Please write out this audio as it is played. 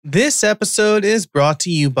This episode is brought to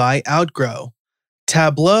you by Outgrow.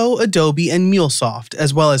 Tableau, Adobe, and MuleSoft,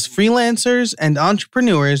 as well as freelancers and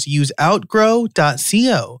entrepreneurs, use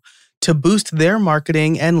Outgrow.co to boost their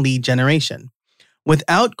marketing and lead generation. With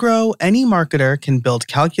Outgrow, any marketer can build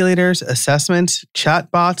calculators, assessments,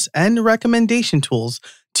 chatbots, and recommendation tools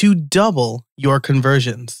to double your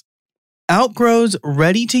conversions. Outgrow's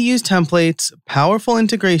ready-to-use templates, powerful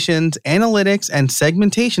integrations, analytics, and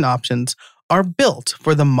segmentation options are built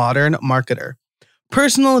for the modern marketer.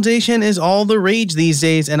 Personalization is all the rage these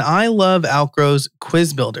days, and I love Outgrow's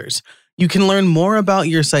quiz builders. You can learn more about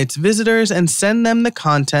your site's visitors and send them the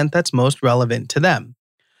content that's most relevant to them.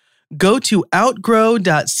 Go to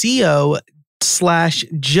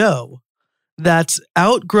outgrow.co/Joe. That's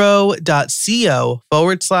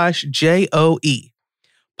outgrow.co/JOE.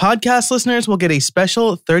 Podcast listeners will get a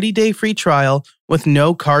special 30-day free trial with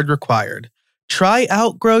no card required. Try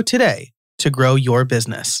Outgrow today to grow your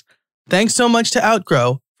business. Thanks so much to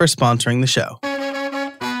Outgrow for sponsoring the show.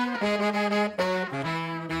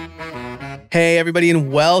 Hey, everybody,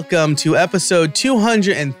 and welcome to episode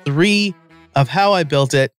 203 of How I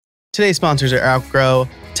Built It. Today's sponsors are Outgrow,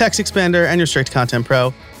 TextExpander, and Restrict Content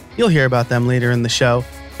Pro. You'll hear about them later in the show.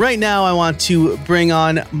 Right now, I want to bring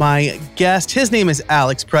on my guest. His name is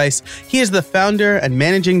Alex Price. He is the founder and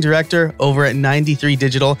managing director over at 93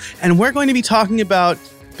 Digital, and we're going to be talking about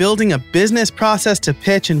building a business process to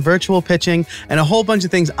pitch and virtual pitching and a whole bunch of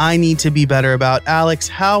things I need to be better about. Alex,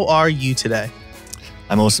 how are you today?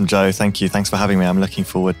 I'm awesome, Joe. Thank you. Thanks for having me. I'm looking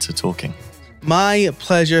forward to talking. My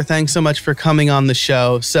pleasure. Thanks so much for coming on the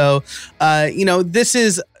show. So, this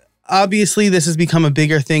has become a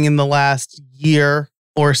bigger thing in the last year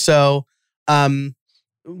or so.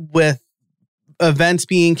 With events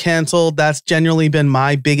being canceled, that's generally been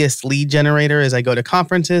my biggest lead generator. As I go to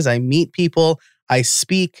conferences, I meet people, I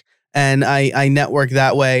speak, and I network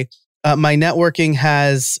that way. My networking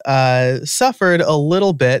has suffered a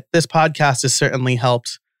little bit. This podcast has certainly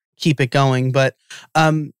helped keep it going. But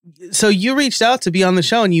so you reached out to be on the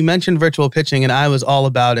show and you mentioned virtual pitching, and I was all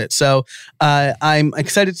about it. So I'm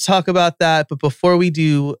excited to talk about that. But before we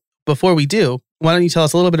do, why don't you tell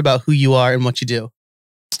us a little bit about who you are and what you do?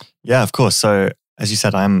 Yeah, of course. So as you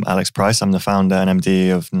said, I'm Alex Price. I'm the founder and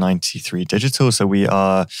MD of 93 Digital. So we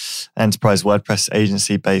are an enterprise WordPress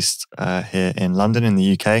agency based here in London in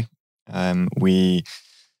the UK. We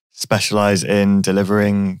specialize in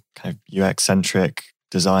delivering kind of UX-centric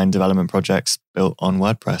design development projects built on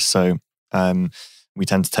WordPress. So we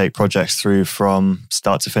tend to take projects through from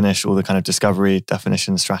start to finish, all the kind of discovery,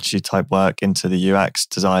 definition, strategy type work into the UX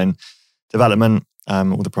design development,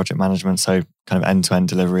 all the project management. So kind of end-to-end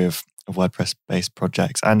delivery of WordPress-based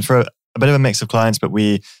projects. And for a bit of a mix of clients, but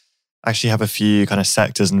we actually have a few kind of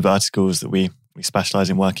sectors and verticals that we specialize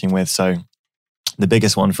in working with. So the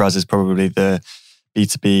biggest one for us is probably the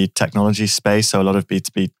B2B technology space. So a lot of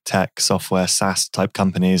B2B tech, software, SaaS type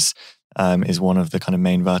companies is one of the kind of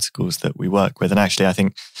main verticals that we work with. And actually, I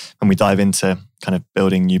think when we dive into kind of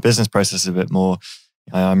building new business processes a bit more,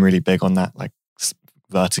 I'm really big on that like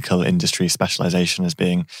vertical industry specialization as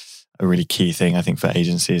being a really key thing, I think, for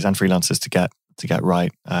agencies and freelancers to get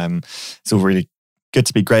right. It's all really good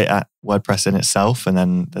to be great at WordPress in itself. And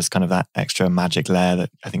then there's kind of that extra magic layer that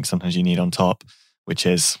I think sometimes you need on top, which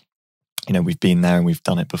is, we've been there and we've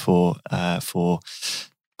done it before for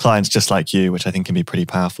clients just like you, which I think can be pretty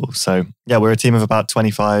powerful. So yeah, we're a team of about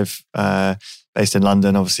 25 based in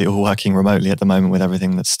London, obviously all working remotely at the moment with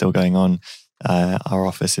everything that's still going on. Our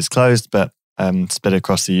office is closed, but split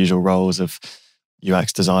across the usual roles of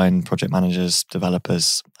UX design, project managers,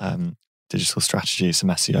 developers, digital strategy,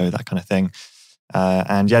 some SEO, that kind of thing.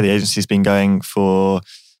 And yeah, the agency's been going for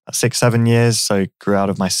 6-7 years. So grew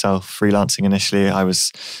out of myself freelancing initially. I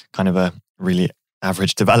was kind of a really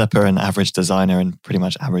average developer and average designer and pretty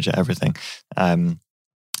much average at everything. But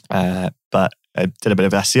I did a bit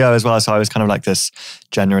of SEO as well. So I was kind of like this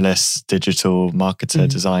generalist digital marketer,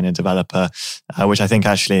 designer, developer, which I think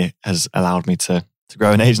actually has allowed me to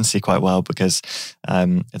grow an agency quite well because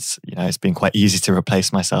it's been quite easy to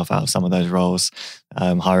replace myself out of some of those roles.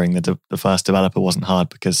 Hiring the first developer wasn't hard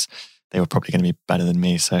because they were probably going to be better than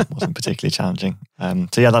me, so it wasn't particularly challenging.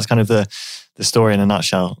 So yeah, that's kind of the story in a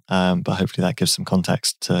nutshell. But hopefully that gives some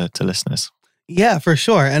context to listeners. Yeah, for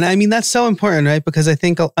sure. And I mean, that's so important, right? Because I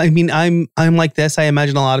think, I'm like this. I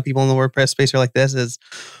imagine a lot of people in the WordPress space are like this, is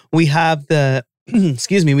we have the,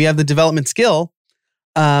 we have the development skill,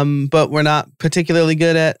 but we're not particularly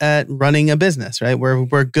good at running a business, right?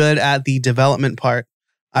 We're good at the development part.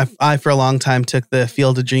 I for a long time took the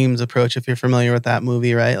Field of Dreams approach, if you're familiar with that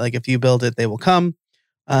movie, right? Like if you build it, they will come.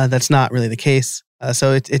 That's not really the case.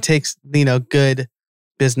 So it takes, good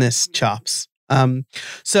business chops.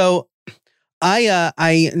 So I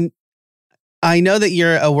know that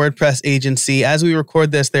you're a WordPress agency. As we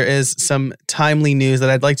record this, there is some timely news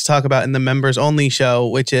that I'd like to talk about in the members only show,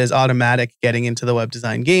 which is Automattic getting into the web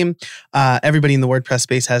design game. Everybody in the WordPress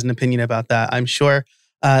space has an opinion about that, I'm sure.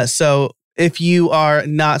 So if you are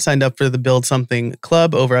not signed up for the Build Something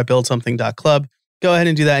Club over at buildsomething.club, go ahead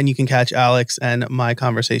and do that, and you can catch Alex and my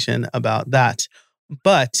conversation about that.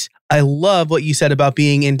 But I love what you said about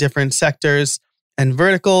being in different sectors and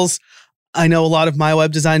verticals. I know a lot of my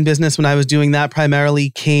web design business, when I was doing that, primarily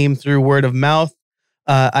came through word of mouth.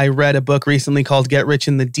 I read a book recently called Get Rich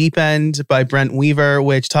in the Deep End by Brent Weaver,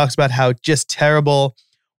 which talks about how just terrible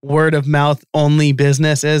word of mouth only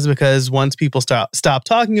business is, because once people stop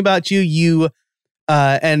talking about you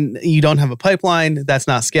and you don't have a pipeline, that's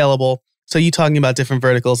not scalable. So you talking about different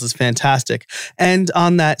verticals is fantastic. And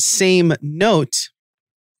on that same note,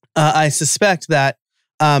 I suspect that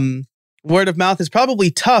word of mouth is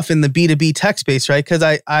probably tough in the B2B tech space, right? Because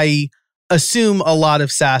I assume a lot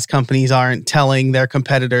of SaaS companies aren't telling their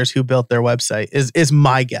competitors who built their website, is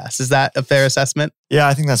my guess. Is that a fair assessment? Yeah,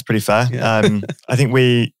 I think that's pretty fair. Yeah. I think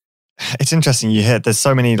it's interesting there's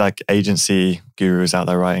so many like agency gurus out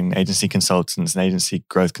there writing, agency consultants and agency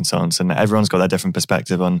growth consultants, and everyone's got their different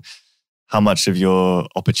perspective on how much of your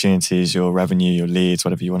opportunities, your revenue, your leads,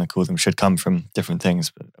 whatever you want to call them, should come from different things.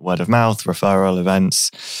 Word of mouth, referral,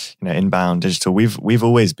 events, inbound, digital. We've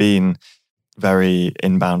always been very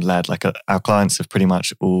inbound led. Like our clients have pretty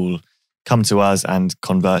much all come to us and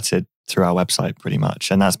converted through our website pretty much.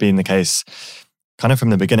 And that's been the case kind of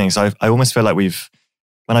from the beginning. So I almost feel like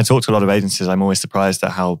when I talk to a lot of agencies, I'm always surprised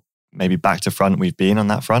at how maybe back to front we've been on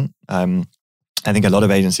that front. I think a lot of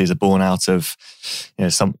agencies are born out of,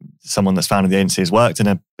 someone that's founded the agency has worked in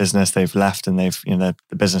a business, they've left, and they've,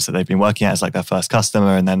 the business that they've been working at is like their first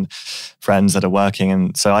customer, and then friends that are working.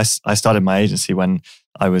 And so I started my agency when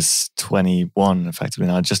I was 21, effectively,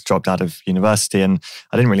 and I just dropped out of university, and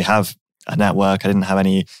I didn't really have a network. I didn't have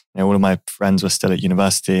any, all of my friends were still at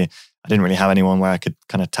university. I didn't really have anyone where I could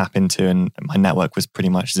kind of tap into, and my network was pretty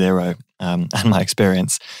much zero, and my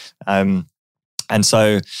experience. And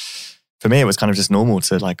so for me, it was kind of just normal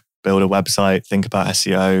to like build a website, think about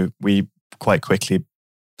SEO. We quite quickly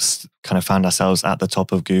kind of found ourselves at the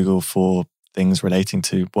top of Google for things relating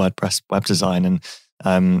to WordPress web design.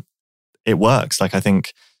 And it works. Like I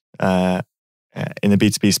think in the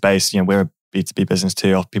B2B space, we're a B2B business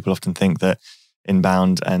too. People often think that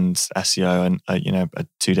inbound and SEO are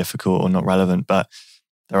too difficult or not relevant. But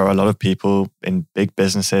there are a lot of people in big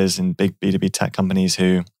businesses, in big B2B tech companies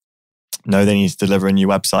who know they need to deliver a new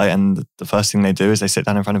website, and the first thing they do is they sit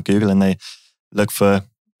down in front of Google and they look for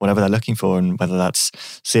whatever they're looking for, and whether that's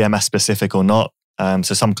CMS specific or not.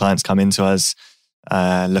 So some clients come into us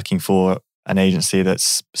looking for an agency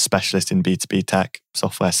that's specialist in B2B tech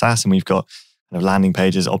software SaaS, and we've got kind of landing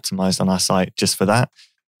pages optimized on our site just for that.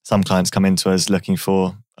 Some clients come into us looking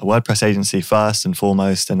for a WordPress agency first and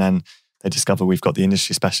foremost, and then they discover we've got the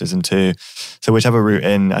industry specialism too. So whichever route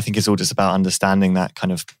in, I think it's all just about understanding that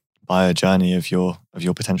kind of buyer journey of your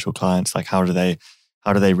potential clients. Like how do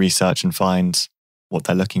they research and find what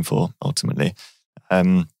they're looking for ultimately?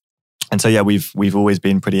 And so yeah, we've always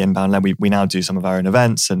been pretty inbound led. We now do some of our own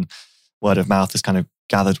events, and word of mouth has kind of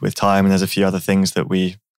gathered with time. And there's a few other things that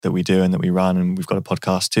we do and that we run, and we've got a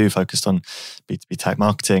podcast too focused on B2B tech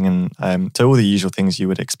marketing, and so all the usual things you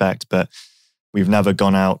would expect. But we've never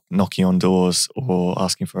gone out knocking on doors or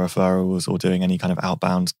asking for referrals or doing any kind of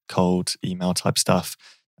outbound cold email type stuff.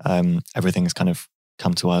 Everything's kind of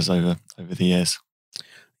come to us over the years.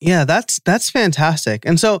 Yeah, that's fantastic.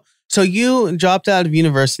 And so you dropped out of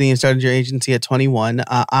university and started your agency at 21.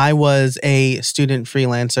 I was a student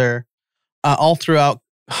freelancer all throughout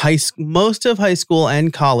most of high school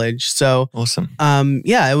and college. So awesome.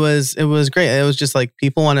 Yeah, it was great. It was just like,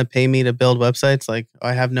 people want to pay me to build websites. Like,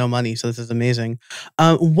 I have no money, so this is amazing.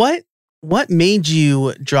 What made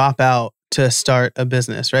you drop out to start a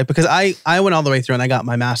business, right? Because I went all the way through and I got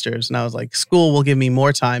my master's, and I was like, school will give me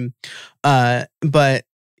more time. But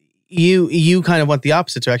you kind of went the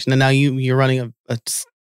opposite direction, and now you're running a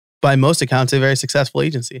by most accounts, a very successful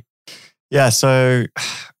agency. Yeah, so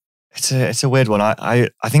it's a weird one. I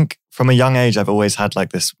think from a young age, I've always had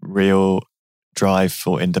like this real drive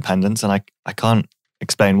for independence, and I can't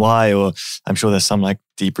explain why, or I'm sure there's some like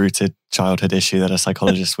deep-rooted childhood issue that a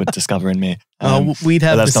psychologist would discover in me. We'd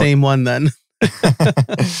have the same one then.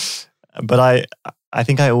 But I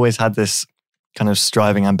think I always had this kind of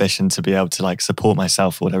striving ambition to be able to like support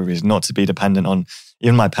myself for whatever reason, not to be dependent on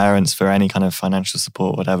even my parents for any kind of financial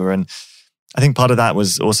support or whatever. And I think part of that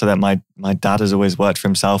was also that my dad has always worked for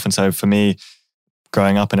himself. And so for me,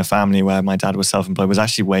 growing up in a family where my dad was self-employed was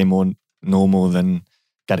actually way more normal than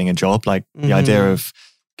getting a job. Like the idea of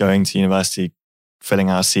going to university, filling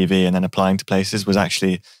out a CV and then applying to places was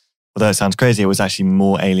actually, although it sounds crazy, it was actually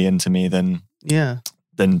more alien to me than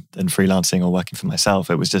freelancing or working for myself.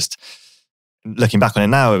 It was just, looking back on it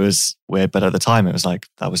now, it was weird, but at the time it was like,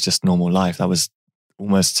 that was just normal life. That was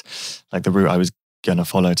almost like the route I was going to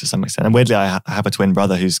follow to some extent. And weirdly, I have a twin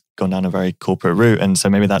brother who's gone down a very corporate route. And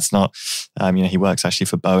so maybe that's not, he works actually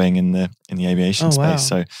for Boeing in the aviation space.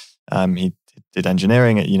 So he did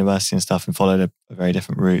engineering at university and stuff and followed a very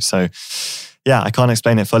different route. So yeah, I can't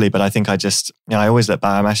explain it fully, but I think I just, I always look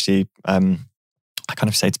back. I'm actually, I kind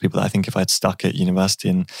of say to people that I think if I'd stuck at university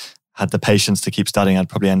and had the patience to keep studying, I'd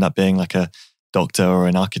probably end up being like a doctor or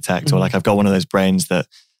an architect, or like I've got one of those brains that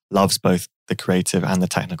loves both the creative and the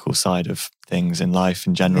technical side of things in life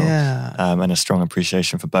in general, and a strong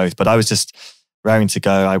appreciation for both. But I was just raring to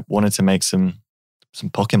go. I wanted to make some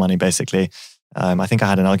pocket money, basically. I think I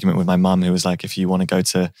had an argument with my mum who was like, if you want to go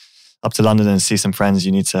up to London and see some friends,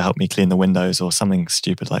 you need to help me clean the windows or something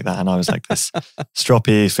stupid like that. And I was like this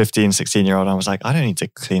stroppy 15, 16-year-old. I was like, I don't need to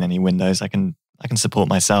clean any windows. I can support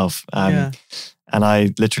myself. And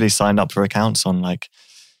I literally signed up for accounts on like,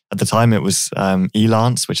 at the time it was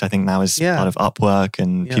Elance, which I think now is part of Upwork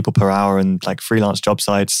and People Per Hour and like freelance job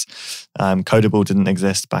sites. Codeable didn't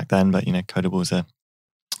exist back then, but Codeable is a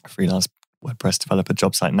freelance WordPress developer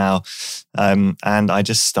job site now. And I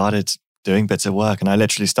just started doing bits of work, and I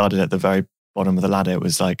literally started at the very bottom of the ladder. It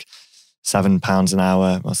was like £7 an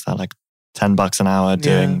hour. What's that? Like $10 an hour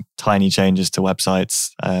doing tiny changes to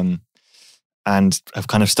websites. And I've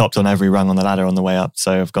kind of stopped on every rung on the ladder on the way up.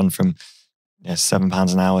 So I've gone from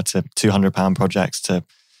 £7 an hour to £200 projects to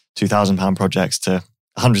 £2,000 projects to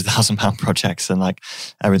 £100,000 projects and like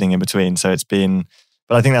everything in between. So it's been,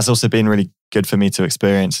 but I think that's also been really good for me to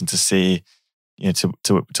experience and to see,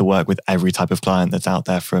 to work with every type of client that's out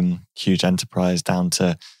there, from huge enterprise down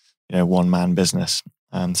to, one-man business.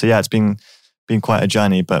 So yeah, it's been quite a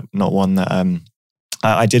journey, but not one that,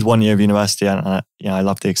 I did 1 year of university and I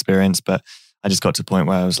loved the experience, but I just got to a point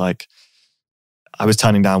where I was like, I was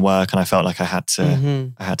turning down work and I felt like I had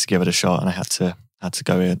to give it a shot, and I had to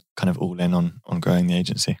go in, kind of all in on growing the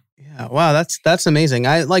agency. Yeah. Wow. That's amazing.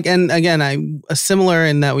 And again, I'm similar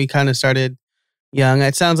in that we kind of started young.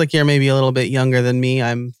 It sounds like you're maybe a little bit younger than me.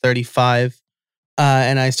 I'm 35.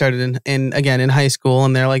 And I started in high school,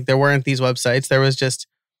 and there weren't these websites. There was just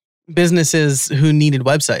businesses who needed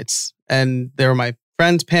websites, and there were my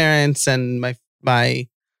friends' parents and my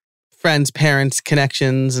friends' parents'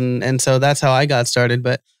 connections. And so that's how I got started.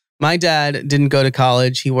 But my dad didn't go to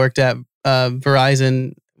college. He worked at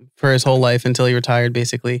Verizon for his whole life until he retired,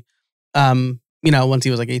 basically. Once he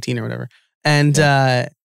was like 18 or whatever.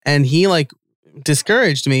 And he like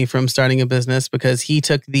discouraged me from starting a business because he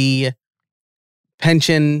took the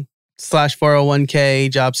pension /401k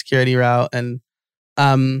job security route. And,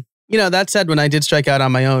 that said, when I did strike out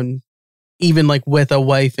on my own, even like with a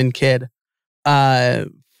wife and kid,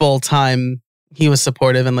 full time, he was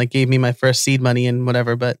supportive and like gave me my first seed money and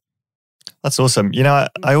whatever. But that's awesome. I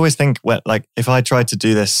always think if I tried to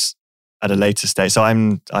do this at a later stage, so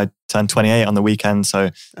I turned 28 on the weekend. So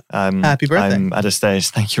happy birthday! I'm at a stage.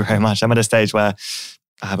 Thank you very much. I'm at a stage where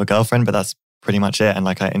I have a girlfriend, but that's pretty much it. And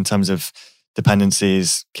like in terms of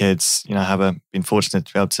dependencies, kids, I been fortunate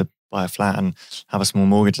to be able to buy a flat and have a small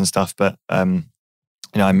mortgage and stuff. But I'm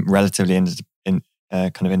relatively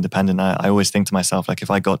kind of independent. I always think to myself, like if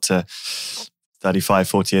I got to 35,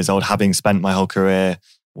 40 years old, having spent my whole career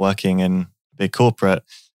working in big corporate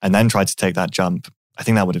and then tried to take that jump, I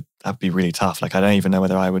think that would be really tough. Like I don't even know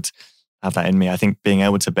whether I would have that in me. I think being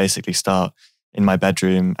able to basically start in my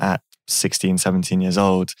bedroom at 16, 17 years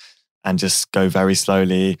old and just go very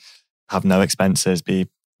slowly, have no expenses, be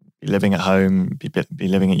living at home, be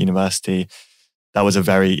living at university. That was a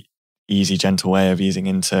very easy, gentle way of easing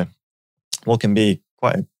into what can be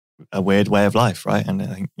quite a weird way of life, right? And I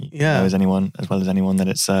think as well as anyone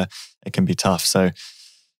that it can be tough. So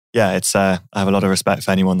yeah, I have a lot of respect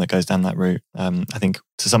for anyone that goes down that route. I think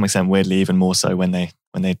to some extent, weirdly, even more so when they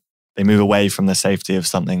move away from the safety of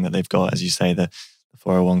something that they've got, as you say, the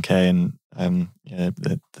 401k and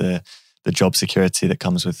the job security that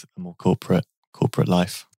comes with a more corporate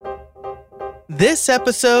life. This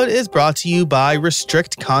episode is brought to you by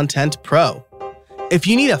Restrict Content Pro. If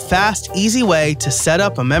you need a fast, easy way to set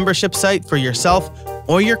up a membership site for yourself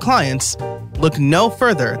or your clients, look no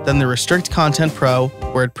further than the Restrict Content Pro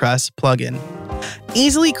WordPress plugin.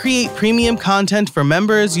 Easily create premium content for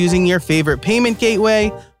members using your favorite payment gateway,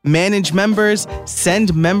 manage members,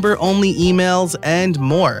 send member-only emails, and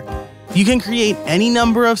more. You can create any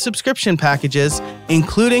number of subscription packages,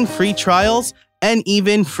 including free trials and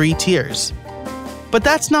even free tiers. But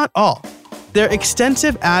that's not all. Their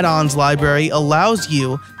extensive add-ons library allows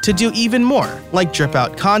you to do even more, like drip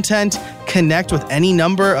out content, connect with any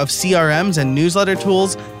number of CRMs and newsletter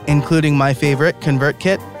tools, including my favorite,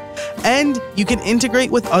 ConvertKit, and you can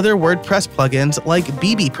integrate with other WordPress plugins like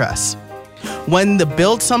bbPress. When the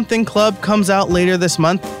Build Something Club comes out later this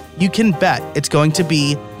month, you can bet it's going to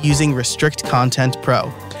be using Restrict Content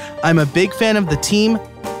Pro. I'm a big fan of the team,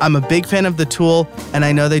 I'm a big fan of the tool, and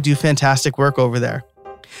I know they do fantastic work over there.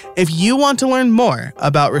 If you want to learn more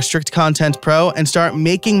about Restrict Content Pro and start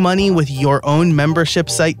making money with your own membership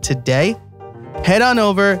site today, head on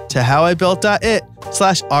over to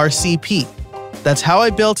howibuilt.it/RCP. That's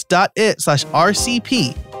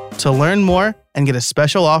howibuilt.it/RCP to learn more and get a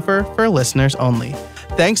special offer for listeners only.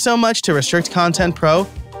 Thanks so much to Restrict Content Pro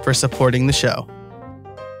for supporting the show.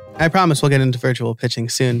 I promise we'll get into virtual pitching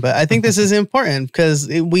soon, but I think this is important because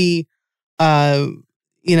we kind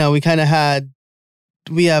of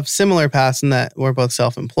we have similar paths in that we're both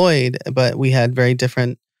self-employed, but we had very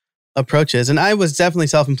different approaches. And I was definitely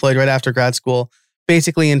self-employed right after grad school,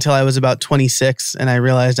 basically until I was about 26, and I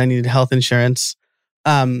realized I needed health insurance,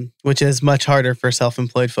 which is much harder for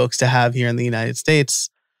self-employed folks to have here in the United States.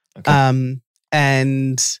 Okay.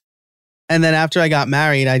 And then after I got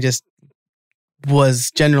married, I just was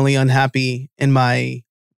generally unhappy in my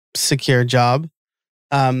secure job.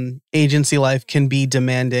 Agency life can be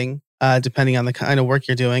demanding, depending on the kind of work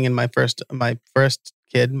you're doing. And my first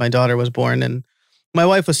kid, my daughter, was born, and my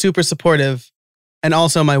wife was super supportive. And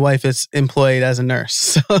also my wife is employed as a nurse.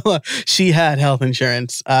 So she had health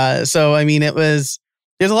insurance. So, I mean, there's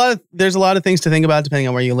a lot of things to think about depending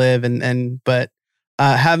on where you live. But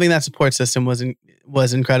having that support system was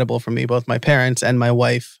incredible for me, both my parents and my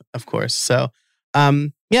wife, of course. So,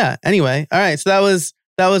 anyway. All right. So that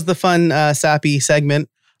was the fun, sappy segment.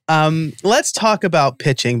 Let's talk about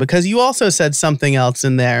pitching, because you also said something else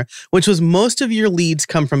in there, which was most of your leads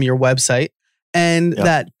come from your website, and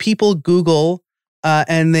that people Google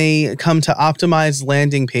and they come to optimize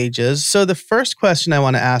landing pages. So the first question I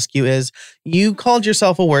want to ask you is, you called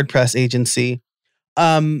yourself a WordPress agency.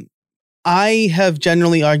 I have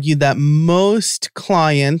generally argued that most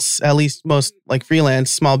clients, at least most like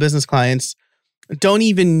freelance small business clients, don't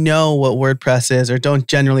even know what WordPress is or don't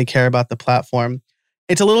generally care about the platform.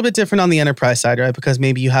 It's a little bit different on the enterprise side, right? Because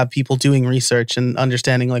maybe you have people doing research and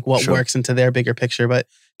understanding like what works into their bigger picture. But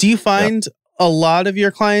do you find a lot of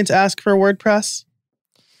your clients ask for WordPress?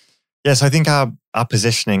 Yes, I think our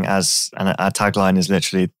positioning and our tagline is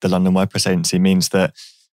literally the London WordPress Agency, means that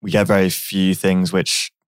we get very few things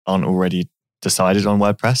which aren't already decided on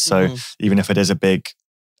WordPress. So even if it is a big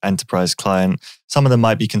enterprise client, some of them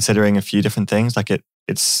might be considering a few different things. Like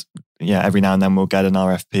it's every now and then we'll get an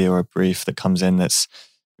RFP or a brief that comes in that's,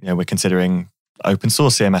 we're considering open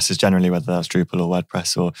source CMSs generally, whether that's Drupal or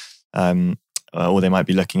WordPress, or they might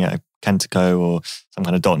be looking at a Kentico or some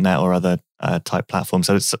kind of .NET or other type platform.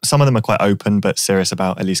 So some of them are quite open, but serious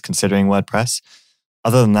about at least considering WordPress.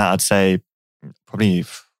 Other than that, I'd say probably,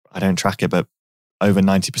 I don't track it, but over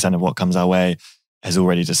 90% of what comes our way has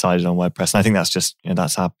already decided on WordPress. And I think that's just,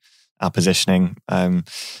 that's our positioning.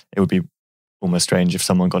 It would be almost strange if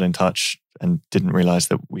someone got in touch and didn't realize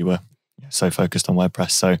that we were so focused on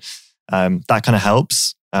WordPress. So that kind of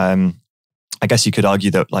helps. I guess you could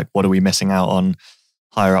argue that, like, what are we missing out on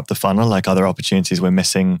higher up the funnel? Like, other opportunities we're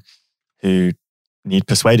missing who need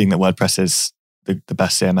persuading that WordPress is the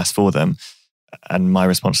best CMS for them. And my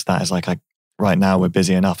response to that is like, right now we're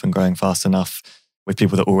busy enough and growing fast enough with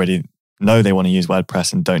people that already know they want to use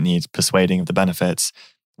WordPress and don't need persuading of the benefits.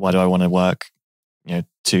 Why do I want to work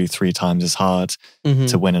 2-3 times as hard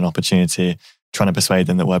to win an opportunity, trying to persuade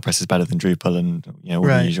them that WordPress is better than Drupal and all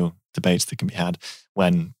the usual debates that can be had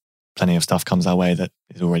when plenty of stuff comes our way that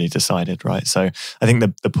is already decided, right? So I think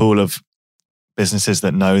the pool of businesses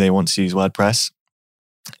that know they want to use WordPress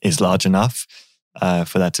is large enough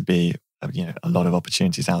for there to be a lot of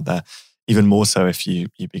opportunities out there. Even more so if you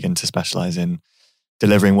begin to specialize in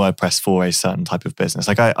delivering WordPress for a certain type of business.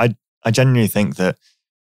 Like I genuinely think that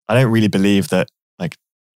I don't really believe that like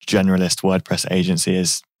generalist WordPress agency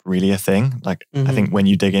is really a thing. Like I think when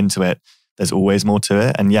you dig into it, there's always more to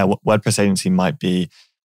it. And WordPress agency might be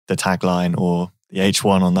the tagline or the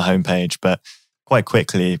H1 on the homepage, but quite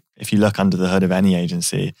quickly, if you look under the hood of any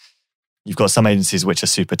agency, you've got some agencies which are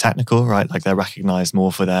super technical, right? Like they're recognized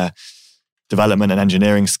more for their development and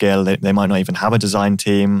engineering skill. They might not even have a design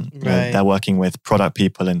team. Right. They're working with product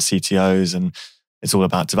people and CTOs, and it's all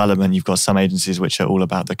about development. You've got some agencies which are all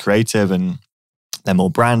about the creative and they're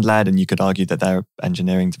more brand led, and you could argue that their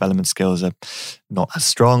engineering development skills are not as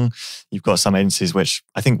strong. You've got some agencies, which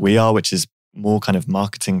I think we are, which is more kind of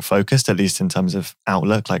marketing focused, at least in terms of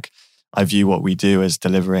outlook. Like I view what we do as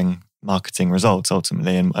delivering marketing results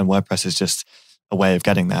ultimately, and WordPress is just a way of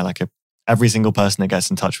getting there. Like every single person that gets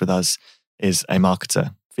in touch with us is a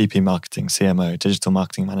marketer, VP marketing, CMO, digital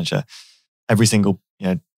marketing manager. Every single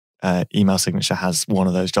email signature has one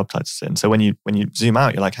of those job titles in. So when you zoom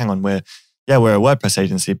out, you're like, hang on, we're a WordPress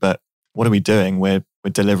agency, but what are we doing? We're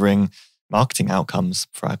delivering marketing outcomes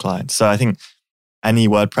for our clients. So I think any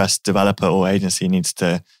WordPress developer or agency needs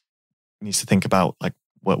to think about like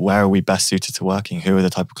where are we best suited to working? Who are the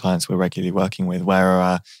type of clients we're regularly working with? Where are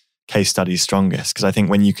our case studies strongest? Because I think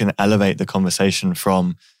when you can elevate the conversation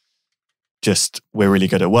from just we're really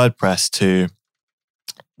good at WordPress to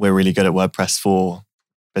we're really good at WordPress for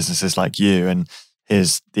businesses like you, and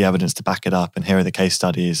here's the evidence to back it up, and here are the case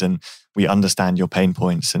studies, and we understand your pain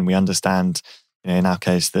points, and we understand, in our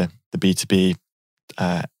case, the B2B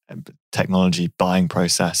technology buying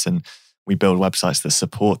process, and we build websites that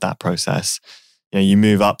support that process. You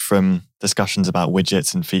move up from discussions about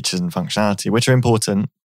widgets and features and functionality, which are important,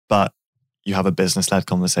 but you have a business-led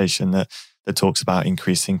conversation that talks about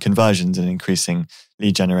increasing conversions and increasing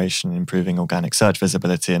lead generation and improving organic search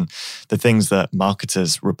visibility, and the things that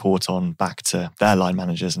marketers report on back to their line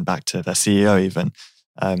managers and back to their CEO even.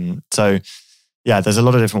 So there's a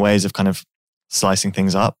lot of different ways of kind of slicing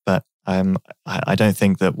things up, but I don't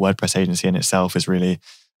think that WordPress agency in itself is really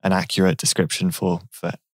an accurate description for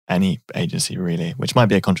any agency really, which might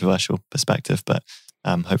be a controversial perspective, but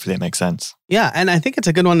hopefully it makes sense. Yeah, and I think it's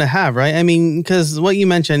a good one to have, right? I mean, because what you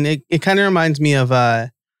mentioned, it kind of reminds me of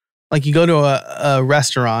like you go to a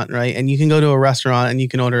restaurant, right? And you can go to a restaurant and you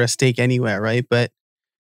can order a steak anywhere, right? But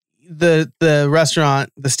the restaurant,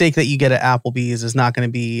 the steak that you get at Applebee's is not going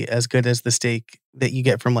to be as good as the steak that you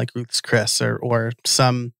get from like Ruth's Chris or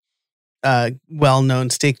some well-known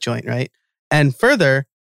steak joint, right? And further,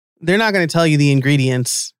 they're not going to tell you the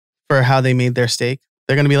ingredients for how they made their steak.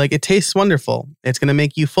 They're going to be like, it tastes wonderful. It's going to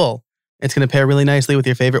make you full. It's going to pair really nicely with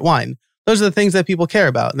your favorite wine. Those are the things that people care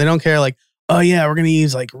about. They don't care like, oh yeah, we're going to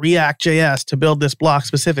use like React.js to build this block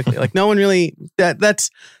specifically. Like no one really, that's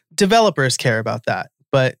developers care about that.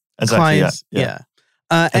 But exactly, clients, yeah.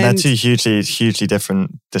 And they're two hugely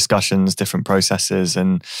different discussions, different processes.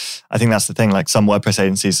 And I think that's the thing. Like some WordPress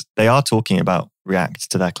agencies, they are talking about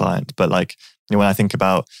React to their client. But like, when I think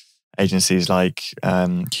about agencies like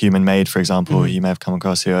Human Made, for example, who you may have come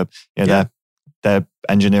across, who are, they're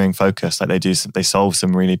engineering focused. Like they solve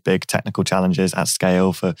some really big technical challenges at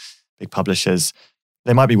scale for big publishers.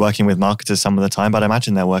 They might be working with marketers some of the time, but I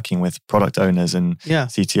imagine they're working with product owners and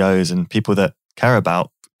CTOs and people that care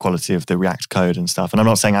about quality of the React code and stuff. And I'm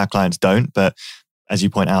not saying our clients don't, but as you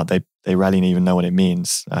point out, they rarely even know what it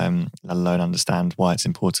means, let alone understand why it's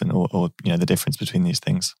important or the difference between these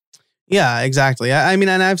things. Yeah, exactly. I mean,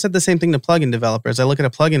 and I've said the same thing to plugin developers. I look at a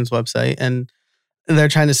plugins website and they're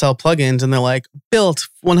trying to sell plugins and they're like, built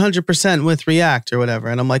 100% with React or whatever.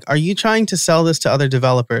 And I'm like, are you trying to sell this to other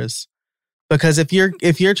developers? Because if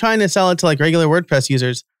you're trying to sell it to like regular WordPress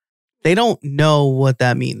users, they don't know what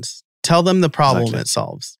that means. Tell them the problem it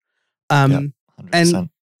solves. 100%.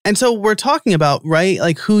 And so we're talking about, right,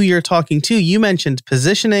 like who you're talking to. You mentioned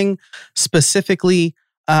positioning specifically.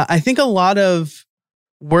 I think a lot of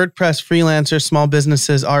WordPress freelancers, small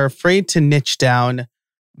businesses are afraid to niche down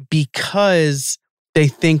because they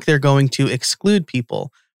think they're going to exclude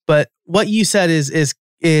people. But what you said is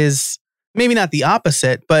maybe not the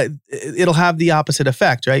opposite, but it'll have the opposite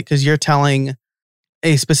effect, right? Because you're telling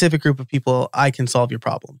a specific group of people, I can solve your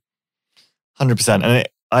problem. 100%. And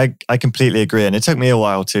I completely agree. And it took me a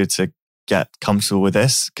while to get comfortable with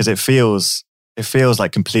this because it feels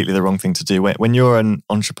like completely the wrong thing to do. When you're an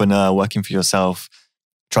entrepreneur working for yourself,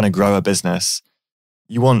 trying to grow a business,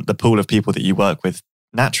 you want the pool of people that you work with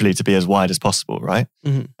naturally to be as wide as possible, right?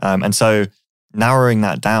 Mm-hmm. And so narrowing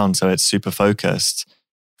that down so it's super focused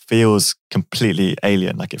feels completely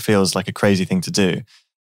alien. Like it feels like a crazy thing to do.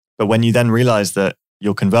 But when you then realize that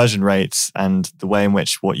your conversion rates and the way in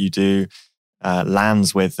which what you do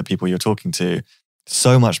lands with the people you're talking to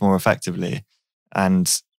so much more effectively,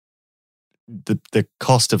 and the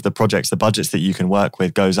cost of the projects, the budgets that you can work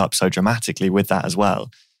with goes up so dramatically with that as well,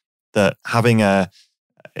 that having a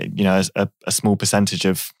small percentage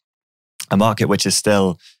of a market, which is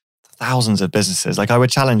still thousands of businesses. Like I would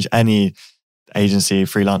challenge any agency,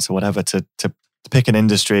 freelancer, whatever, to pick an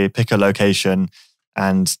industry, pick a location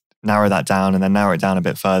and narrow that down, and then narrow it down a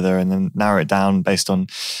bit further, and then narrow it down based on,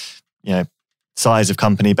 size of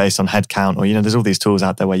company, based on headcount, or, there's all these tools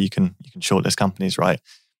out there where you can shortlist companies, right?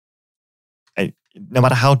 no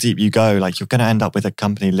matter how deep you go, like you're going to end up with a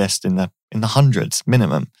company list in the hundreds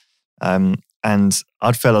minimum. And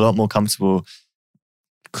I'd feel a lot more comfortable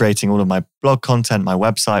creating all of my blog content, my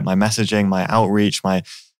website, my messaging, my outreach,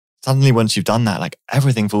 suddenly once you've done that, like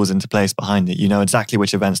everything falls into place behind it. You know exactly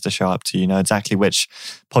which events to show up to, you know exactly which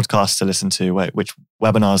podcasts to listen to, which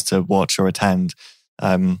webinars to watch or attend.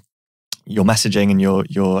 Your messaging and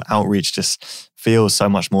your outreach just feels so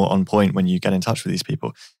much more on point when you get in touch with these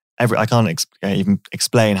people. I can't even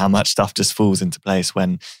explain how much stuff just falls into place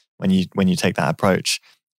when you take that approach,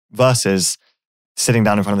 versus sitting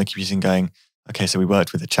down in front of the computer and going, okay, so we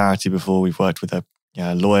worked with a charity before, we've worked with a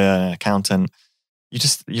lawyer and an accountant.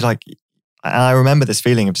 You like, and I remember this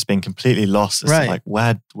feeling of just being completely lost as to like,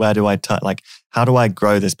 where do I like, how do I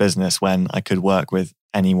grow this business when I could work with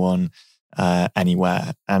anyone,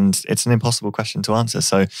 anywhere? And it's an impossible question to answer.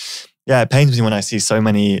 So yeah, it pains me when I see so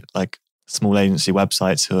many like small agency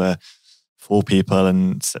websites who are 4 people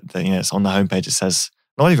and it's on the homepage, it says,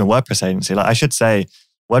 not even WordPress agency. Like I should say,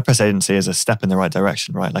 WordPress agency is a step in the right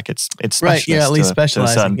direction, right? Like it's specialist right, yeah, at least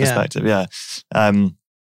specializing, to a certain perspective. Yeah.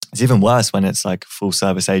 It's even worse when it's like full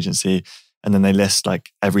service agency and then they list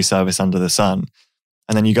like every service under the sun.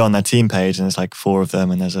 And then you go on their team page and it's like 4 of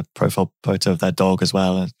them and there's a profile photo of their dog as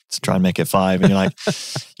well to try and make it 5. And you're like,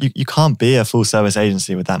 you can't be a full service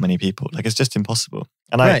agency with that many people. Like it's just impossible.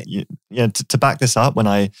 And to back this up, when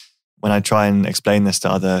I try and explain this to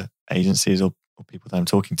other agencies or people that I'm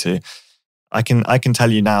talking to, I can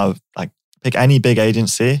tell you now, like pick any big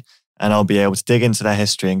agency and I'll be able to dig into their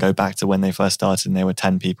history and go back to when they first started and they were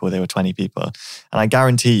 10 people, they were 20 people. And I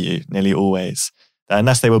guarantee you, nearly always, that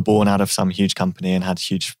unless they were born out of some huge company and had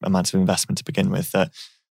huge amounts of investment to begin with, that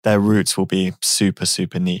their roots will be super,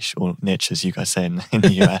 super niche, or niche, as you guys say in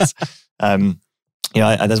the US.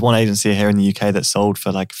 There's one agency here in the UK that sold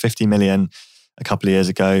for like 50 million a couple of years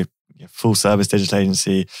ago, full service digital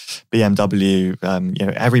agency, BMW,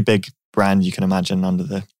 every big brand you can imagine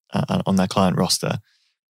under on their client roster.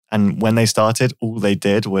 And when they started, all they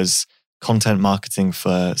did was content marketing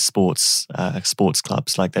for sports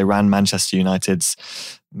clubs. Like they ran Manchester United's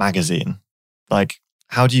magazine. Like,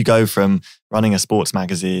 how do you go from running a sports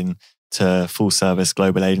magazine to full service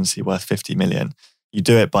global agency worth 50 million? You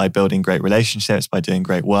do it by building great relationships, by doing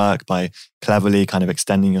great work, by cleverly kind of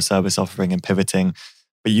extending your service offering and pivoting.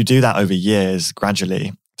 But you do that over years,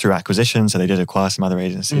 gradually through acquisition. So they did acquire some other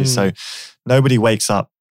agencies. So nobody wakes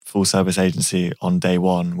up full service agency on day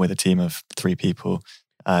one with a team of 3 people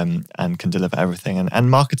and can deliver everything.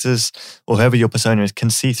 And marketers or whoever your persona is can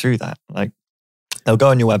see through that. Like they'll go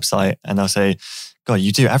on your website and they'll say, God,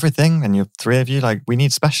 you do everything and you're 3 of you, like we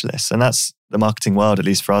need specialists. And that's the marketing world, at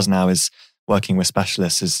least for us now, is working with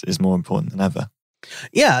specialists is more important than ever.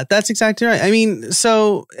 Yeah, that's exactly right. I mean,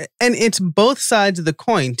 and it's both sides of the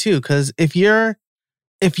coin too, because if you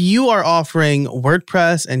are offering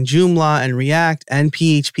WordPress and Joomla and React and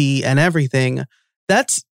PHP and everything,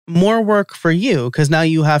 that's more work for you because now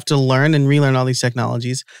you have to learn and relearn all these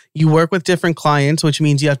technologies. You work with different clients, which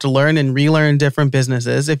means you have to learn and relearn different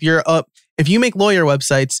businesses. If you make lawyer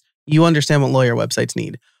websites, you understand what lawyer websites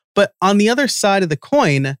need. But on the other side of the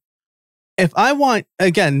coin, if I want,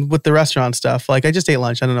 again, with the restaurant stuff, like I just ate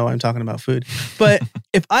lunch. I don't know why I'm talking about food. But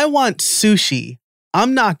if I want sushi,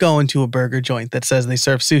 I'm not going to a burger joint that says they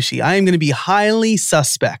serve sushi. I am going to be highly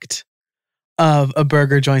suspect of a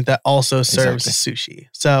burger joint that also serves sushi.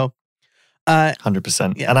 So,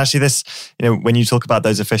 100%. Yeah. And actually this, when you talk about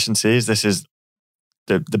those efficiencies, this is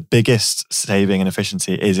the biggest saving and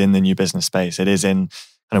efficiency is in the new business space. It is in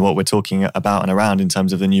kind of what we're talking about and around in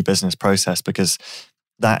terms of the new business process, because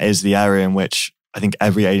that is the area in which I think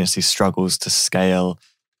every agency struggles to scale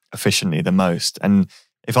efficiently the most. And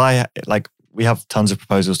we have tons of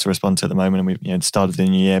proposals to respond to at the moment, and we, the start of the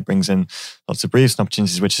new year brings in lots of briefs and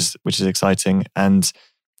opportunities, which is exciting. And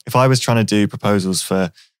if I was trying to do proposals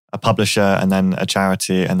for a publisher and then a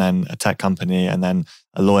charity and then a tech company and then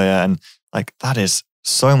a lawyer, and like that is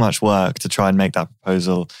so much work to try and make that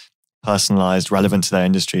proposal personalized, relevant to their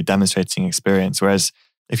industry, demonstrating experience. Whereas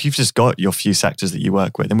if you've just got your few sectors that you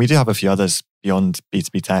work with, and we do have a few others beyond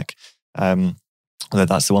B2B tech, although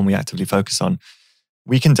that's the one we actively focus on,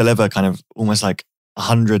 we can deliver kind of almost like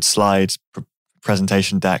 100 slide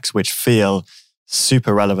presentation decks, which feel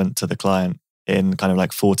super relevant to the client in kind of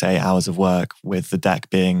like 4 to 8 hours of work, with the deck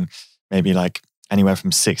being maybe like anywhere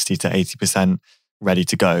from 60 to 80% ready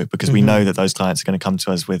to go, because we know that those clients are going to come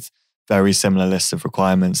to us with very similar lists of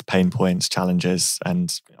requirements, pain points, challenges,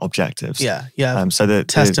 and objectives. Yeah. So the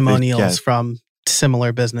testimonials from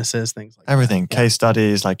similar businesses, things like everything, that. case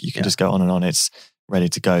studies, like you can just go on and on. It's ready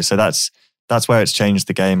to go. So that's that's where it's changed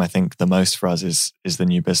the game, I think, the most for us is the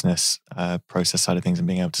new business process side of things and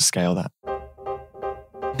being able to scale that.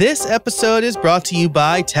 This episode is brought to you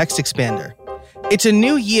by TextExpander. It's a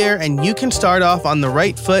new year and you can start off on the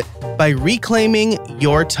right foot by reclaiming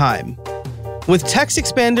your time. With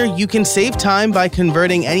TextExpander, you can save time by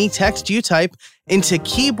converting any text you type into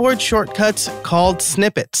keyboard shortcuts called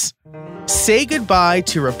snippets. Say goodbye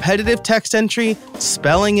to repetitive text entry,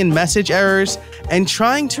 spelling and message errors, and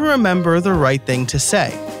trying to remember the right thing to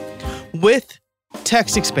say. With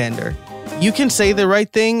TextExpander, you can say the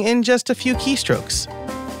right thing in just a few keystrokes.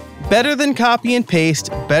 Better than copy and paste,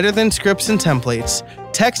 better than scripts and templates,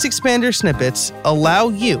 TextExpander snippets allow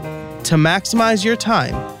you to maximize your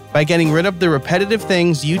time by getting rid of the repetitive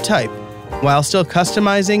things you type while still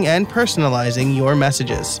customizing and personalizing your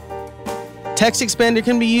messages. TextExpander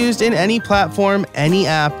can be used in any platform, any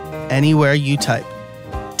app, anywhere you type.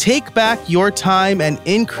 Take back your time and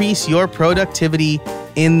increase your productivity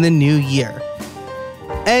in the new year.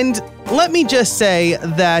 And let me just say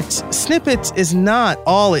that snippets is not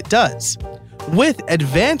all it does. With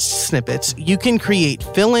advanced snippets, you can create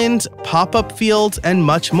fill-ins, pop-up fields, and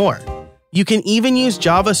much more. You can even use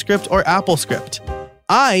JavaScript or AppleScript.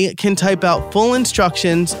 I can type out full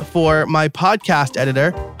instructions for my podcast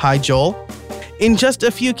editor, hi Joel, in just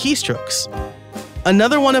a few keystrokes.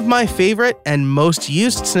 Another one of my favorite and most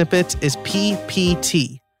used snippets is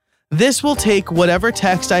PPT. This will take whatever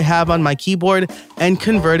text I have on my keyboard and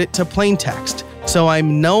convert it to plain text, so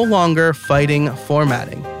I'm no longer fighting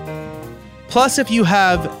formatting. Plus, if you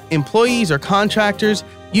have employees or contractors,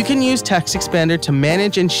 you can use TextExpander to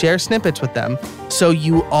manage and share snippets with them, so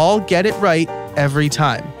you all get it right every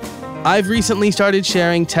time. I've recently started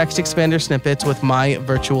sharing TextExpander snippets with my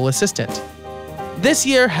virtual assistant. This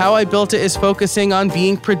year, how I built it is focusing on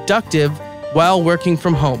being productive while working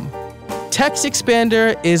from home.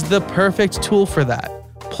 TextExpander is the perfect tool for that.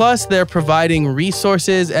 Plus, they're providing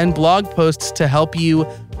resources and blog posts to help you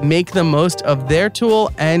make the most of their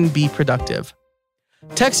tool and be productive.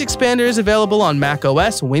 TextExpander is available on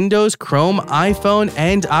macOS, Windows, Chrome, iPhone,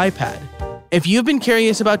 and iPad. If you've been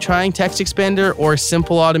curious about trying TextExpander or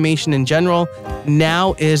simple automation in general,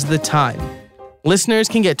 now is the time. Listeners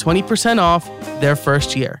can get 20% off their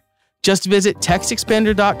first year. Just visit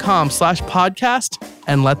textexpander.com/podcast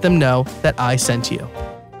and let them know that I sent you.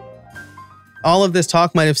 All of this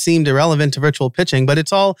talk might have seemed irrelevant to virtual pitching, but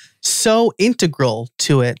it's all so integral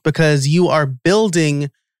to it because you are building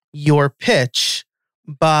your pitch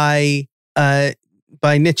by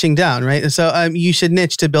niching down, right? So you should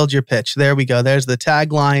niche to build your pitch. There we go. There's the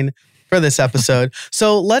tagline for this episode.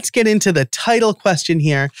 So let's get into the title question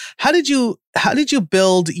here. How did you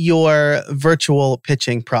build your virtual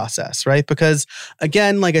pitching process, right? Because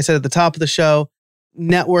again, like I said at the top of the show,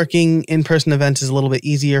 networking in-person events is a little bit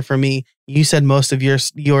easier for me. You said most of your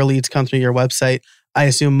leads come through your website. I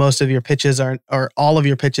assume most of your pitches or all of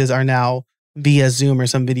your pitches are now via Zoom or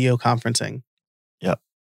some video conferencing.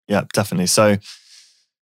 Yep, definitely. So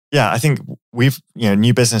yeah, I think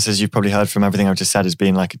new businesses, you've probably heard from everything I've just said, has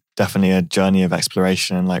been like definitely a journey of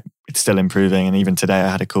exploration and like it's still improving. And even today I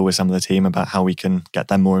had a call with some of the team about how we can get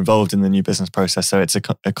them more involved in the new business process. So it's a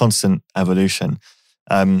constant evolution.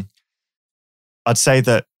 I'd say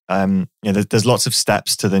that there's lots of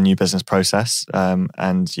steps to the new business process,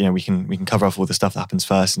 and we can cover off all the stuff that happens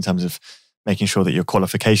first in terms of making sure that your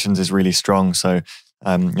qualifications is really strong. So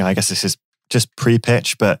I guess this is just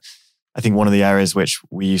pre-pitch, but I think one of the areas which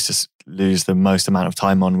we used to lose the most amount of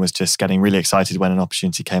time on was just getting really excited when an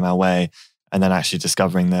opportunity came our way, and then actually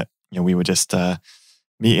discovering that we were just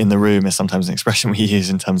meet in the room is sometimes an expression we use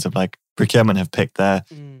in terms of like procurement have picked their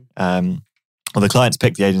or the clients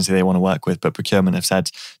pick the agency they want to work with, but procurement have said,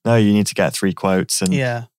 no, you need to get 3 quotes,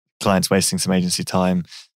 and clients wasting some agency time.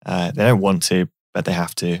 They don't want to, but they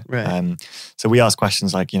have to. Right. So we ask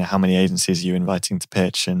questions like, how many agencies are you inviting to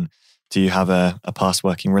pitch? And do you have a past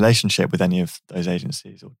working relationship with any of those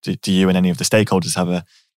agencies? Or do you and any of the stakeholders have a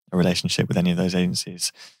relationship with any of those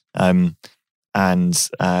agencies? We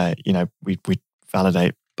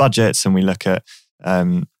validate budgets and we look at,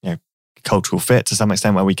 cultural fit to some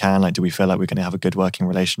extent where we can. Like, do we feel like we're going to have a good working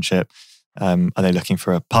relationship? Are they looking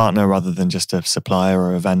for a partner rather than just a supplier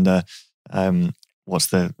or a vendor? What's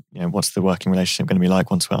the working relationship going to be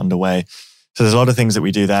like once we're underway? So there's a lot of things that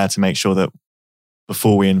we do there to make sure that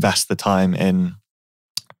before we invest the time in,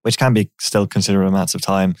 which can be still considerable amounts of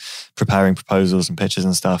time, preparing proposals and pitches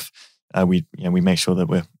and stuff, we make sure that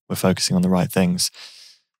we're focusing on the right things.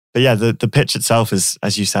 But yeah, the pitch itself is,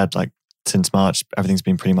 as you said, like since March, everything's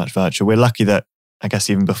been pretty much virtual. We're lucky that, I guess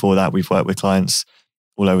even before that, we've worked with clients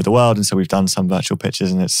all over the world. And so we've done some virtual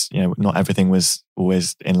pitches, and it's, not everything was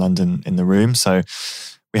always in London in the room. So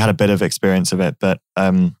we had a bit of experience of it. But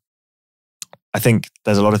I think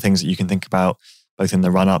there's a lot of things that you can think about both in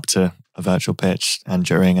the run up to a virtual pitch and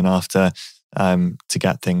during and after to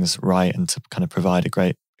get things right and to kind of provide a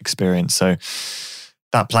great experience. So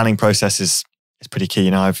that planning process is pretty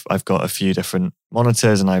key. I've got a few different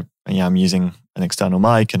monitors, and I'm using an external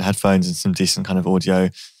mic and headphones and some decent kind of audio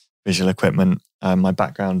visual equipment. My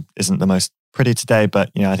background isn't the most pretty today, but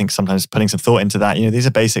I think sometimes putting some thought into that. These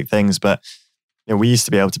are basic things, but we used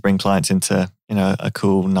to be able to bring clients into a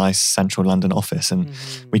cool, nice central London office, and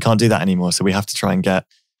we can't do that anymore. So we have to try and get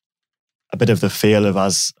a bit of the feel of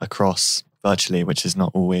us across virtually, which is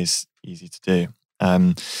not always easy to do.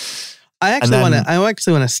 I actually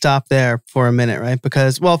want to stop there for a minute, right?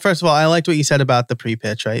 Because, well, first of all, I liked what you said about the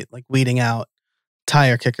pre-pitch, right? Like weeding out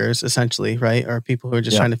tire kickers, essentially, right? Or people who are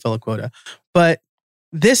just trying to fill a quota. But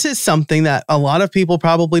this is something that a lot of people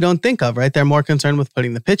probably don't think of, right? They're more concerned with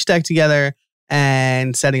putting the pitch deck together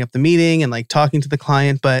and setting up the meeting and like talking to the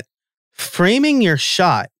client, but framing your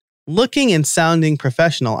shot, looking and sounding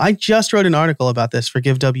professional. I just wrote an article about this for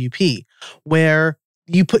GiveWP, where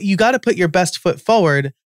you got to put your best foot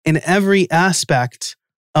forward in every aspect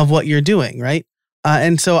of what you're doing, right?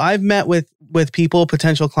 And so I've met with people,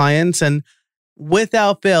 potential clients, and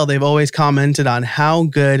without fail, they've always commented on how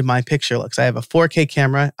good my picture looks. I have a 4K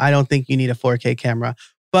camera. I don't think you need a 4K camera,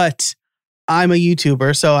 but I'm a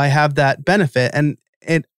YouTuber, so I have that benefit, and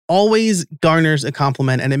it always garners a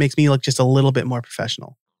compliment, and it makes me look just a little bit more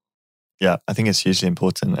professional. Yeah, I think it's hugely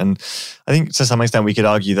important. And I think to some extent we could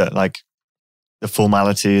argue that like the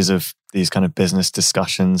formalities of these kind of business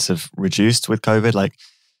discussions have reduced with COVID. Like,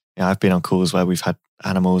 I've been on calls where we've had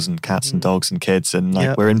animals and cats and dogs and kids, and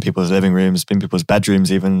like we're in people's living rooms, in people's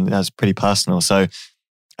bedrooms even. That's pretty personal. So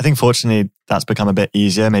I think fortunately that's become a bit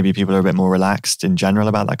easier. Maybe people are a bit more relaxed in general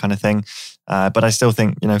about that kind of thing. But I still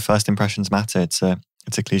think, first impressions matter. It's a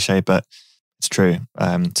cliche, but it's true.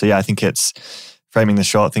 So yeah, I think it's framing the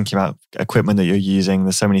shot, thinking about equipment that you're using.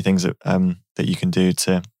 There's so many things that you can do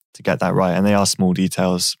to get that right. And they are small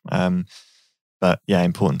details. But yeah,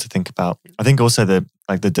 important to think about. I think also the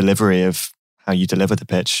delivery of how you deliver the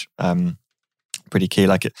pitch, pretty key.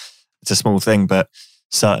 Like it's a small thing, but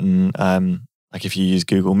certain, like if you use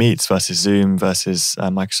Google Meets versus Zoom versus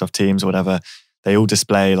Microsoft Teams or whatever, they all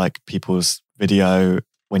display like people's video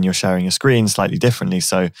when you're sharing a screen slightly differently.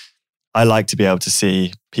 So I like to be able to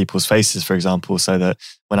see people's faces, for example, so that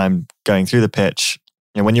when I'm going through the pitch,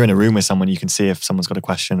 when you're in a room with someone, you can see if someone's got a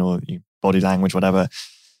question or body language, whatever.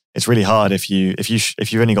 It's really hard if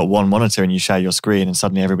you've only got one monitor and you share your screen and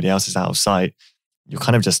suddenly everybody else is out of sight. You're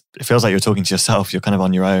kind of it feels like you're talking to yourself. You're kind of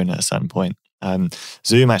on your own at a certain point.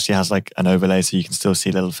 Zoom actually has like an overlay so you can still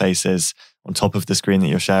see little faces on top of the screen that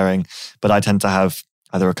you're sharing. But I tend to have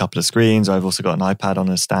either a couple of screens, or I've also got an iPad on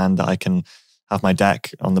a stand that I can have my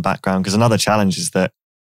deck on the background. Because another challenge is that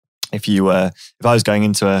if I was going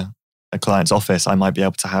into a client's office, I might be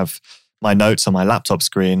able to have my notes on my laptop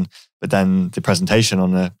screen, but then the presentation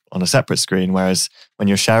on a separate screen. Whereas when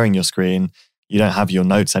you're sharing your screen, you don't have your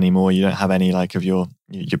notes anymore. You don't have any like of your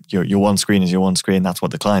one screen is your one screen. That's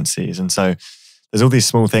what the client sees. And so there's all these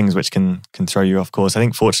small things which can throw you off course. I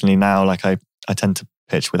think fortunately now, like I tend to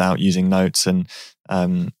pitch without using notes, and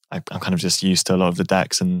I'm kind of just used to a lot of the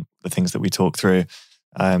decks and the things that we talk through.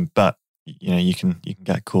 But you can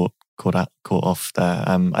get caught off there.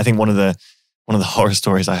 I think one of the horror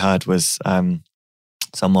stories I heard was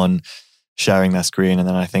someone sharing their screen, and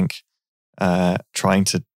then I think trying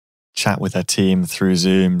to chat with their team through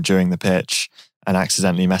Zoom during the pitch and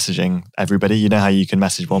accidentally messaging everybody. You know how you can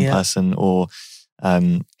message one person or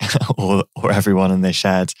everyone, and they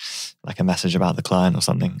shared like a message about the client or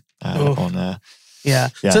something on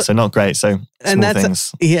so not great. So small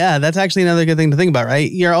things. Yeah, that's actually another good thing to think about, right?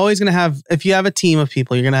 You're always going to have, if you have a team of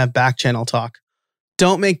people, you're going to have back channel talk.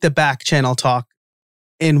 Don't make the back channel talk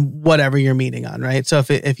in whatever you're meeting on, right? So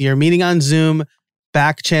if you're meeting on Zoom,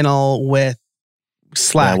 back channel with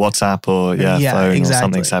Slack, WhatsApp or phone or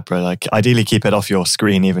something separate. Like ideally keep it off your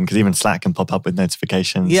screen, even because even Slack can pop up with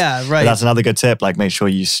notifications. Yeah, right. But that's another good tip. Like make sure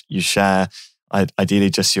you share. Ideally,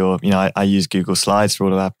 just your. I use Google Slides for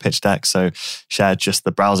all of our pitch decks, so share just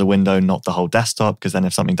the browser window, not the whole desktop. Because then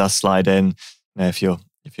if something does slide in, if your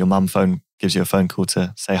mum phone gives you a phone call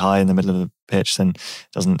to say hi in the middle of the pitch, then it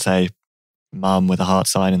doesn't say mum with a heart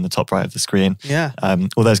sign in the top right of the screen. Yeah.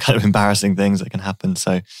 All those kind of embarrassing things that can happen.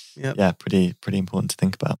 So pretty important to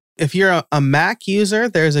think about. If you're a Mac user,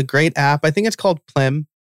 there's a great app. I think it's called Plim,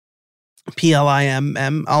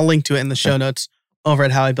 Plimm. I'll link to it in the show notes over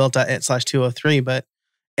at howibuilt.it/203. But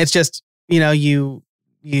it's just, you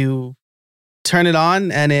you turn it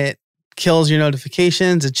on and it kills your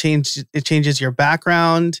notifications. It changes your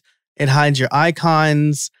background. It hides your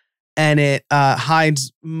icons, and it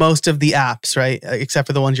hides most of the apps, right? Except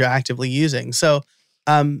for the ones you're actively using. So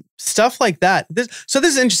stuff like that. This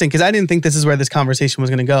is interesting because I didn't think this is where this conversation was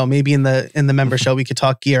going to go. Maybe in the member show we could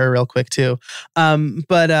talk gear real quick too.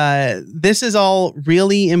 But this is all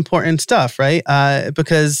really important stuff, right?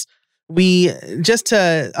 Because I'm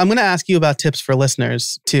going to ask you about tips for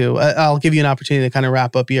listeners too. I'll give you an opportunity to kind of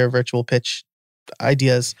wrap up your virtual pitch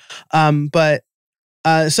ideas. But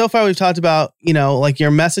so far we've talked about, like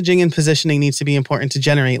your messaging and positioning needs to be important to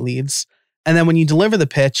generate leads. And then when you deliver the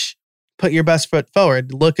pitch, put your best foot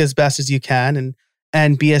forward, look as best as you can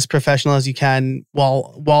and be as professional as you can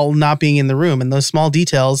while not being in the room. And those small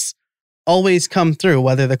details always come through,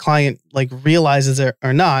 whether the client like realizes it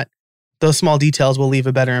or not. Those small details will leave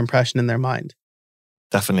a better impression in their mind.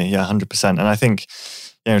 Definitely. Yeah, 100%. And I think,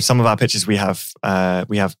 some of our pitches we have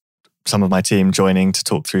some of my team joining to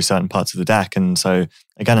talk through certain parts of the deck. And so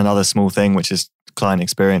again, another small thing, which is client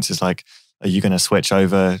experience, is like, are you going to switch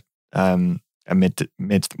over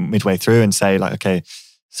midway through and say like, okay,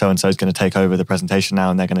 so-and-so is going to take over the presentation now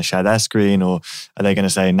and they're going to share their screen, or are they going to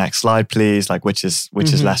say next slide, please? Like which is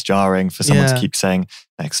less jarring for someone to keep saying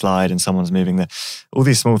next slide and someone's moving all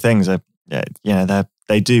these small things are,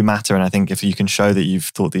 they do matter. And I think if you can show that you've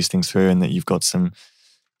thought these things through and that you've got some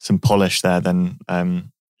polish there, then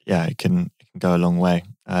it can go a long way.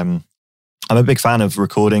 I'm a big fan of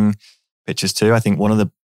recording pitches too. I think one of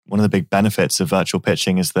the big benefits of virtual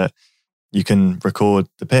pitching is that you can record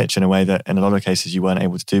the pitch in a way that in a lot of cases you weren't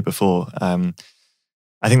able to do before.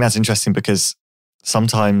 I think that's interesting because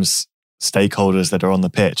sometimes stakeholders that are on the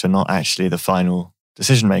pitch are not actually the final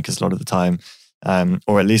decision makers a lot of the time,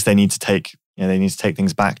 or at least they need to take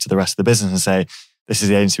things back to the rest of the business and say, this is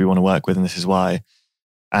the agency we want to work with and this is why.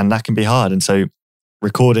 And that can be hard. And so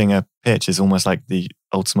recording a pitch is almost like the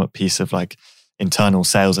ultimate piece of like internal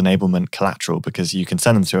sales enablement collateral, because you can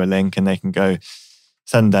send them through a link and they can go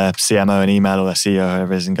send their CMO an email or their CEO or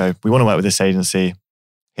whoever it is and go, we want to work with this agency.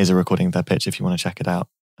 Here's a recording of their pitch if you want to check it out.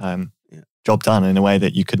 Job done in a way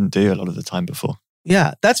that you couldn't do a lot of the time before.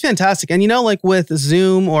 Yeah, that's fantastic. And like with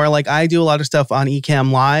Zoom or like I do a lot of stuff on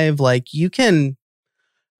Ecamm Live, like you can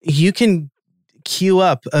queue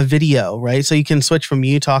up a video, right? So you can switch from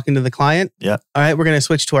you talking to the client. Yeah. All right, we're going to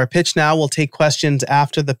switch to our pitch now. We'll take questions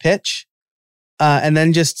after the pitch and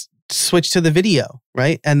then just switch to the video,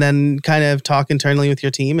 right? And then kind of talk internally with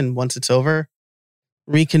your team. And once it's over,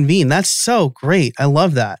 reconvene. That's so great. I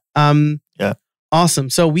love that. Yeah. Awesome.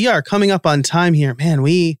 So we are coming up on time here. Man,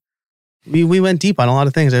 we went deep on a lot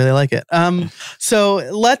of things. I really like it. So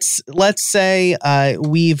let's say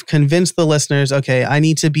we've convinced the listeners, okay, I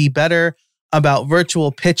need to be better about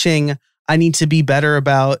virtual pitching. I need to be better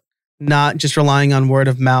about not just relying on word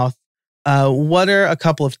of mouth. What are a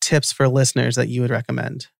couple of tips for listeners that you would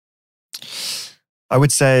recommend? I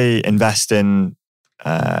would say invest in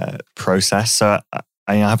process. So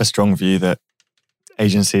I have a strong view that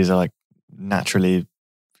agencies are like naturally,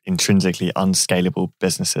 intrinsically unscalable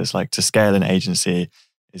businesses. Like to scale an agency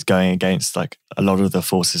is going against like a lot of the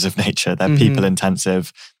forces of nature. They're people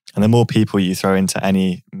intensive, and the more people you throw into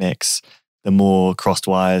any mix, the more crossed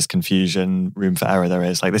wires, confusion, room for error there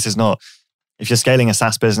is. Like this is not, if you're scaling a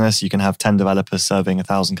SaaS business, you can have 10 developers serving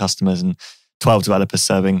 1,000 customers and 12 developers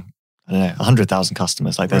serving, 100,000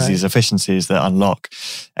 customers. Like there's these efficiencies that unlock.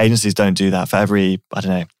 Agencies don't do that. For every,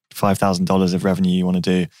 $5,000 of revenue you want to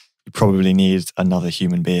do, you probably need another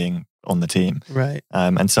human being on the team. Right.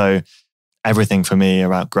 And so everything for me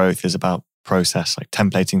about growth is about process, like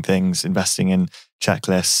templating things, investing in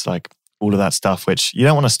checklists, like all of that stuff, which you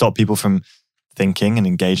don't want to stop people from thinking and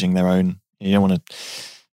engaging their own. You don't want to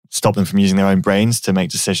stop them from using their own brains to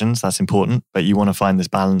make decisions. That's important. But you want to find this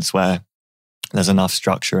balance where there's enough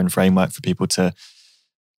structure and framework for people to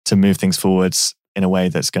move things forwards in a way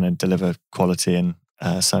that's going to deliver quality and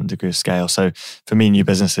a certain degree of scale. So for me, new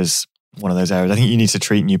business is one of those areas. I think you need to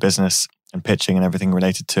treat new business and pitching and everything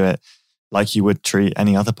related to it like you would treat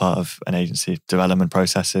any other part of an agency. Development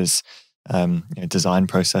processes, design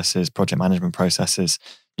processes, project management processes.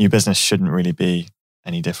 New business shouldn't really be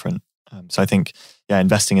any different. So I think,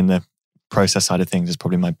 investing in the process side of things is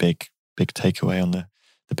probably my big takeaway on the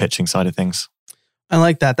pitching side of things. I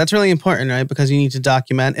like that. That's really important, right? Because you need to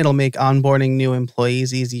document. It'll make onboarding new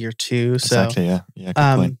employees easier too. So, exactly. Yeah. Good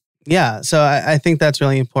point. Yeah. So I think that's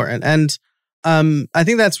really important, and I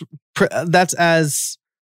think that's as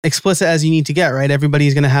explicit as you need to get, right?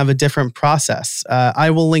 Everybody's going to have a different process. I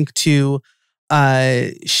will link to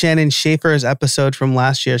Shannon Schaefer's episode from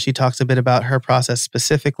last year. She talks a bit about her process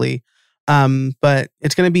specifically. But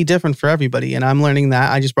it's going to be different for everybody. And I'm learning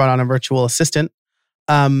that. I just brought on a virtual assistant.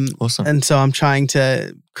 Awesome. And so I'm trying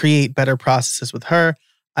to create better processes with her.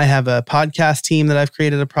 I have a podcast team that I've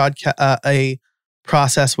created a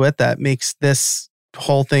process with that makes this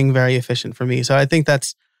whole thing very efficient for me. So I think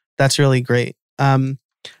that's really great.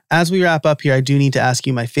 As we wrap up here, I do need to ask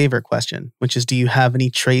you my favorite question, which is, do you have any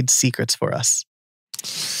trade secrets for us?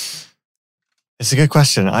 It's a good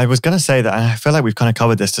question. I was going to say that, and I feel like we've kind of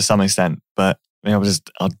covered this to some extent, but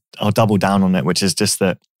I'll double down on it, which is just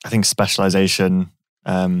that I think specialization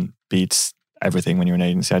beats everything when you're an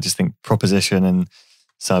agency. I just think proposition and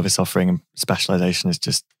service offering and specialization is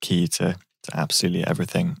just key to absolutely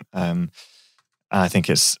everything. And I think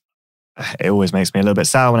it always makes me a little bit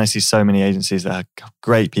sour when I see so many agencies that have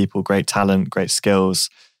great people, great talent, great skills,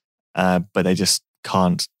 but they just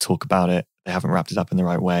can't talk about it. They haven't wrapped it up in the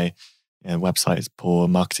right way. Website is poor,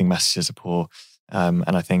 marketing messages are poor, and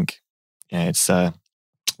I think it's the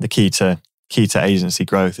key to agency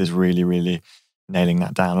growth is really, really nailing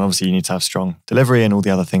that down. And obviously, you need to have strong delivery and all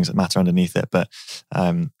the other things that matter underneath it. But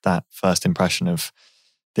that first impression of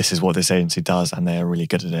this is what this agency does, and they're really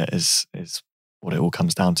good at it, is what it all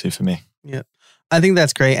comes down to for me. Yeah, I think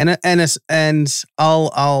that's great, and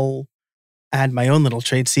I'll add my own little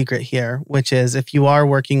trade secret here, which is if you are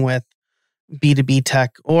working with B2B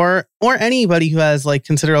tech or anybody who has like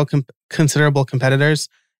considerable competitors,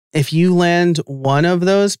 if you land one of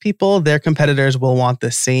those people, their competitors will want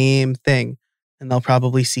the same thing, and they'll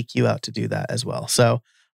probably seek you out to do that as well. So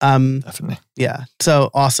definitely. Yeah. So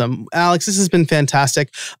awesome. Alex, this has been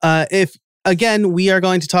fantastic. Again, we are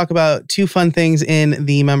going to talk about two fun things in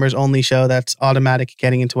the members only show. That's Automattic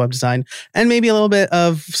getting into web design and maybe a little bit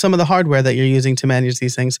of some of the hardware that you're using to manage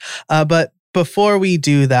these things. But before we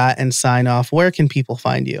do that and sign off, where can people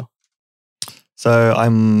find you? So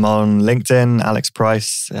I'm on LinkedIn, Alex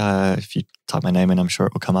Price. If you type my name in, I'm sure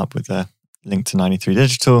it will come up with a link to 93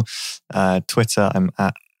 Digital. Twitter, I'm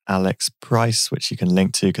at Alex Price, which you can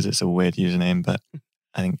link to because it's a weird username, but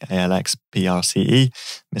I think ALXPRCE,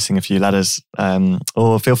 missing a few letters.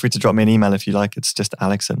 Or feel free to drop me an email if you like. It's just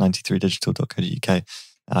alex@93digital.co.uk.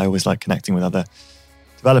 I always like connecting with other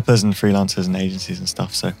developers and freelancers and agencies and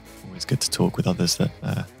stuff. So always good to talk with others that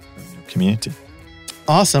are in your community.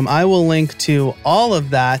 Awesome. I will link to all of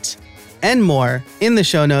that and more in the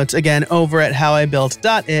show notes, again, over at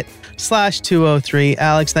howibuilt.it/203.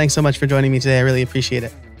 Alex, thanks so much for joining me today. I really appreciate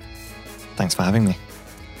it. Thanks for having me.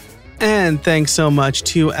 And thanks so much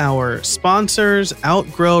to our sponsors,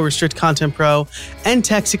 Outgrow, Restrict Content Pro, and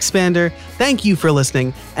Text Expander. Thank you for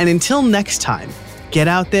listening. And until next time, get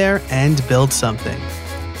out there and build something.